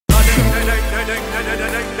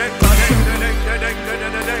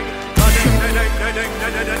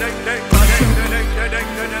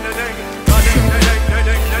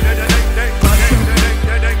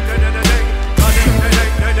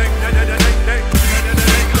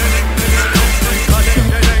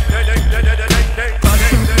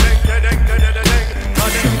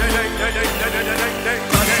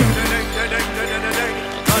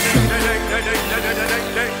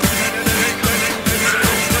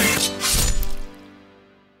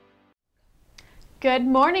Good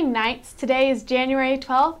morning, Knights. Today is January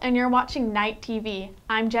 12th, and you're watching Knight TV.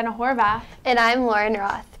 I'm Jenna Horvath. And I'm Lauren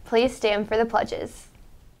Roth. Please stand for the pledges.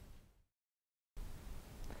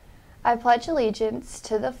 I pledge allegiance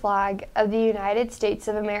to the flag of the United States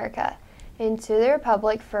of America and to the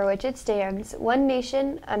republic for which it stands, one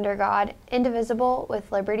nation, under God, indivisible,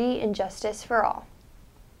 with liberty and justice for all.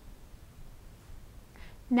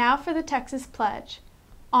 Now for the Texas Pledge.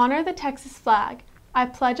 Honor the Texas flag. I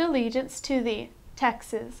pledge allegiance to thee,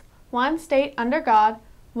 Texas, one state under God,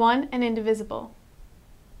 one and indivisible.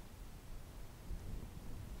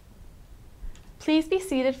 Please be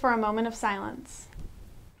seated for a moment of silence.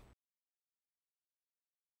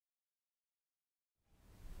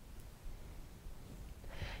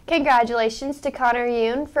 Congratulations to Connor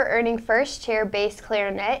Yoon for earning first chair bass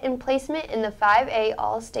clarinet and placement in the 5A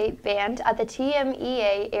All-State Band at the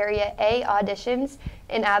TMEA Area A auditions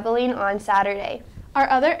in Abilene on Saturday. Our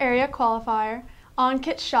other area qualifier,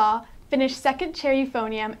 Ankit Shah, finished second chair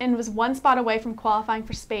euphonium and was one spot away from qualifying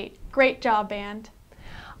for spate. Great job, band.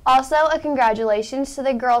 Also, a congratulations to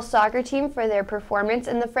the girls soccer team for their performance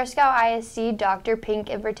in the Frisco ISD Dr. Pink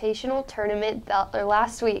Invitational Tournament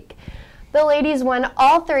last week. The ladies won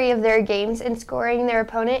all three of their games and scoring their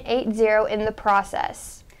opponent 8-0 in the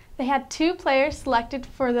process. They had two players selected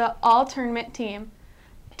for the all-tournament team.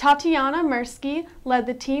 Tatiana Mirsky led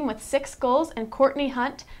the team with 6 goals, and Courtney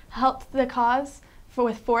Hunt helped the cause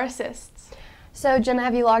with 4 assists. So, Jenna,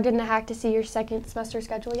 have you logged into Hack to see your second semester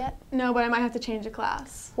schedule yet? No, but I might have to change a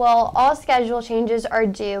class. Well, all schedule changes are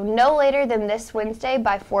due no later than this Wednesday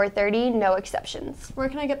by 4:30, no exceptions. Where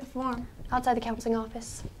can I get the form? Outside the counseling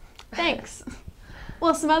office. Thanks.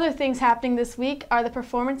 Well, some other things happening this week are the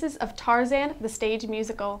performances of Tarzan, the stage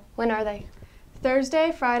musical. When are they?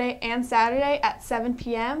 Thursday, Friday, and Saturday at 7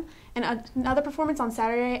 p.m. and another performance on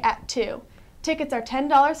Saturday at 2. Tickets are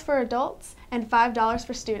 $10 for adults and $5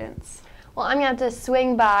 for students. Well, I'm going to have to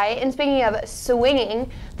swing by. And speaking of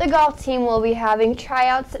swinging, the golf team will be having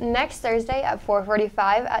tryouts next Thursday at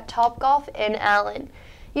 4:45 at Topgolf in Allen.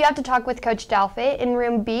 You have to talk with Coach Dalfit in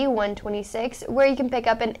room B126, where you can pick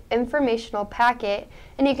up an informational packet,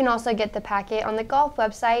 and you can also get the packet on the golf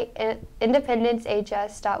website at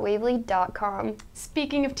independencehs.waverly.com.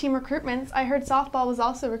 Speaking of team recruitments, I heard softball was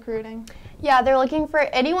also recruiting. Yeah, they're looking for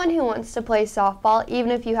anyone who wants to play softball, even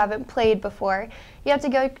if you haven't played before. You have to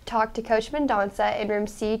go talk to Coach Mendonça in room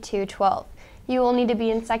C212. You will need to be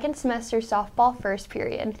in second semester softball first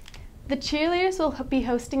period. The cheerleaders will be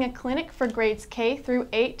hosting a clinic for grades K through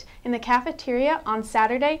 8 in the cafeteria on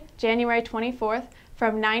Saturday, January 24th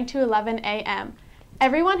from 9 to 11 a.m.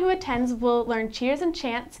 Everyone who attends will learn cheers and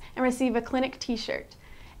chants and receive a clinic t-shirt.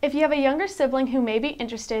 If you have a younger sibling who may be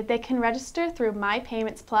interested, they can register through My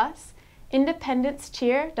Payments Plus,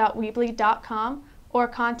 independencecheer.weebly.com, or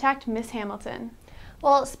contact Miss Hamilton.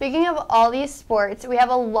 Well, speaking of all these sports, we have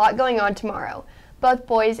a lot going on tomorrow. Both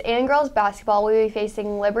boys and girls basketball will be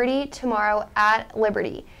facing Liberty tomorrow at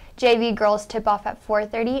Liberty. JV girls tip off at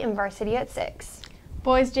 4:30 and varsity at 6.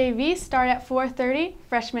 Boys JV start at 4:30,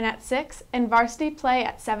 freshmen at 6, and varsity play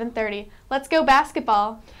at 7:30. Let's go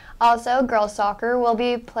basketball! Also, girls soccer will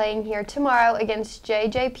be playing here tomorrow against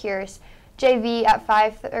JJ Pierce, JV at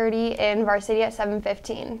 5:30 and varsity at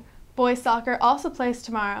 7:15. Boys soccer also plays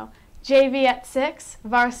tomorrow. JV at 6,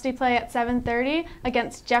 varsity play at 7:30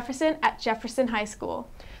 against Jefferson at Jefferson High School.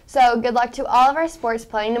 So good luck to all of our sports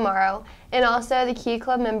playing tomorrow. And also the Key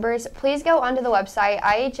Club members, please go onto the website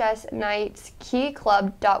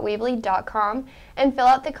ihsknightskeyclub.weebly.com and fill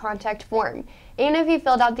out the contact form. Even if you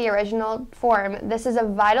filled out the original form, this is a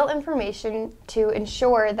vital information to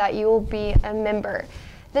ensure that you will be a member.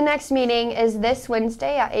 The next meeting is this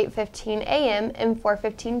Wednesday at 8:15 a.m. and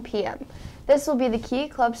 4:15 p.m. This will be the Key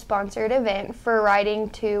Club sponsored event for riding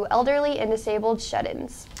to elderly and disabled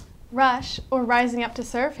shut-ins. Rush, or Rising Up to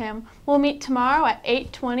Serve Him, will meet tomorrow at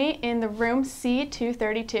 8:20 in the room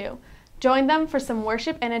C232. Join them for some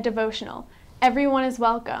worship and a devotional. Everyone is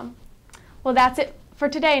welcome. Well, that's it for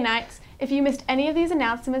today, Knights. If you missed any of these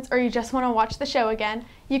announcements or you just want to watch the show again,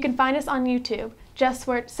 you can find us on YouTube. Just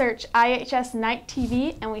search IHS Knight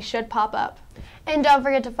TV and we should pop up. And don't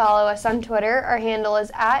forget to follow us on Twitter. Our handle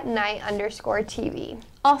is @Knight_TV.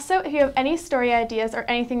 Also, if you have any story ideas or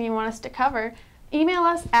anything you want us to cover, email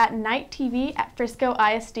us at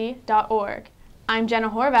knighttv@friscoisd.org. I'm Jenna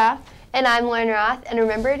Horvath. And I'm Lauren Roth. And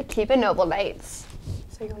remember to keep it noble, Knights.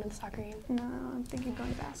 So you're going to the soccer game? No, I'm thinking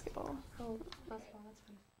going to basketball. Oh, that's fun.